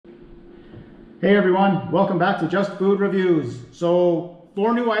Hey everyone, welcome back to Just Food Reviews. So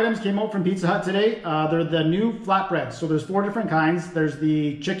 4 new items came out from Pizza Hut today. They're the new flatbreads. So there's 4 different kinds. There's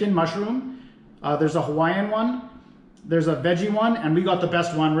the chicken mushroom, there's a Hawaiian one, there's a veggie one, and we got the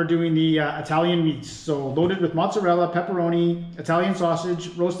best one. We're doing the Italian meats. So loaded with mozzarella, pepperoni, Italian sausage,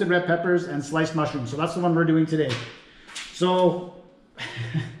 roasted red peppers, and sliced mushrooms. So that's the one we're doing today. So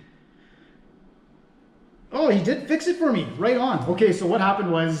oh, he did fix it for me, right on. Okay, so what happened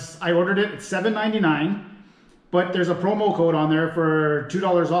was I ordered it at $7.99, but there's a promo code on there for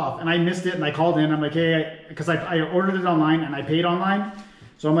 $2 off, and I missed it, and I called in. I'm like, hey, because I ordered it online and I paid online.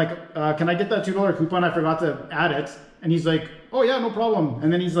 So I'm like, can I get that $2 coupon? I forgot to add it. And he's like, oh yeah, no problem.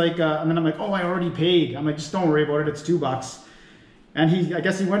 And then he's like, and then I'm like, oh, I already paid. I'm like, just don't worry about it, it's $2. And I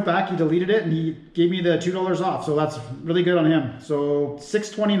guess he went back, he deleted it, and he gave me the $2 off. So that's really good on him. So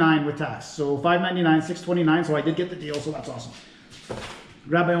 $6.29 with tax. So $5.99, $6.29. So I did get the deal, so that's awesome.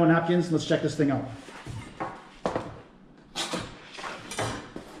 Grab my own napkins, let's check this thing out.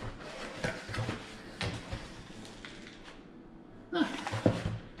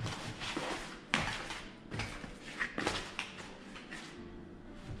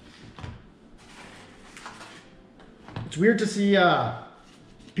 It's weird to see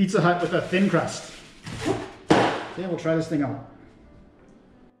Pizza Hut with a thin crust. Okay, we'll try this thing out.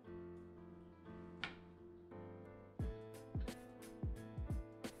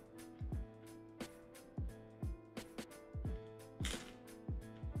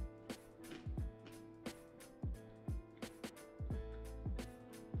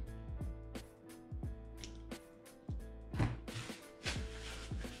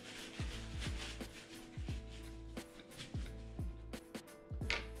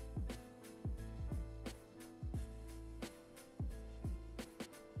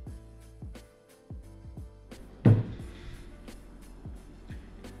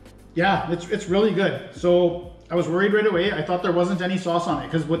 Yeah, it's really good. So I was worried right away. I thought there wasn't any sauce on it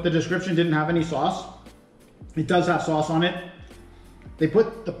because what the description didn't have any sauce. It does have sauce on it. They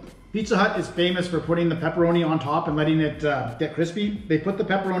put the Pizza Hut is famous for putting the pepperoni on top and letting it get crispy. They put the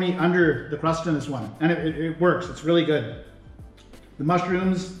pepperoni under the crust in this one, and it works. It's really good. The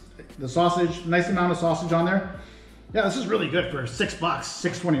mushrooms, the sausage, nice amount of sausage on there. Yeah, this is really good for $6,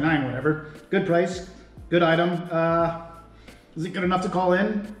 $6.29, whatever. Good price, good item. Is it good enough to call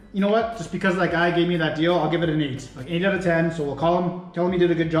in? You know what? Just because that guy gave me that deal, I'll give it an 8. Like 8 out of 10. So we'll call him, tell him he did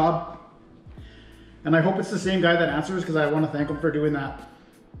a good job. And I hope it's the same guy that answers because I want to thank him for doing that.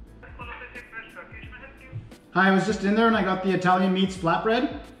 Hi, I was just in there and I got the Italian meats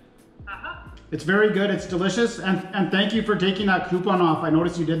flatbread. It's very good. It's delicious. And thank you for taking that coupon off. I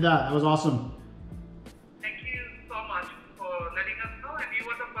noticed you did that. That was awesome. Thank you so much for letting us know. And you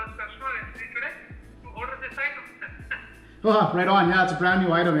were the first customer in today to order this item. Oh, right on. Yeah, it's a brand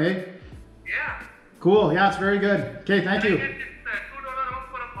new item, eh? Yeah. Cool. Yeah, it's very good. Okay, thank you. It's $2 off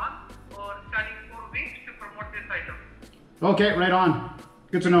for a month or starting 4 weeks to promote this item. Okay, right on.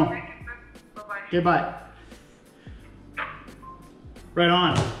 Good to know. Thank you, sir. Bye-bye. Okay, bye. Right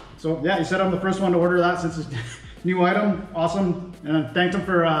on. So yeah, you said I'm the first one to order that since it's a new item. Awesome. And thanked him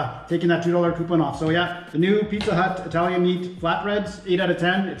for taking that $2 coupon off. So yeah, the new Pizza Hut Italian meat flatbreads, 8 out of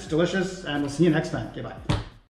 10. It's delicious, and we'll see you next time. Okay, bye.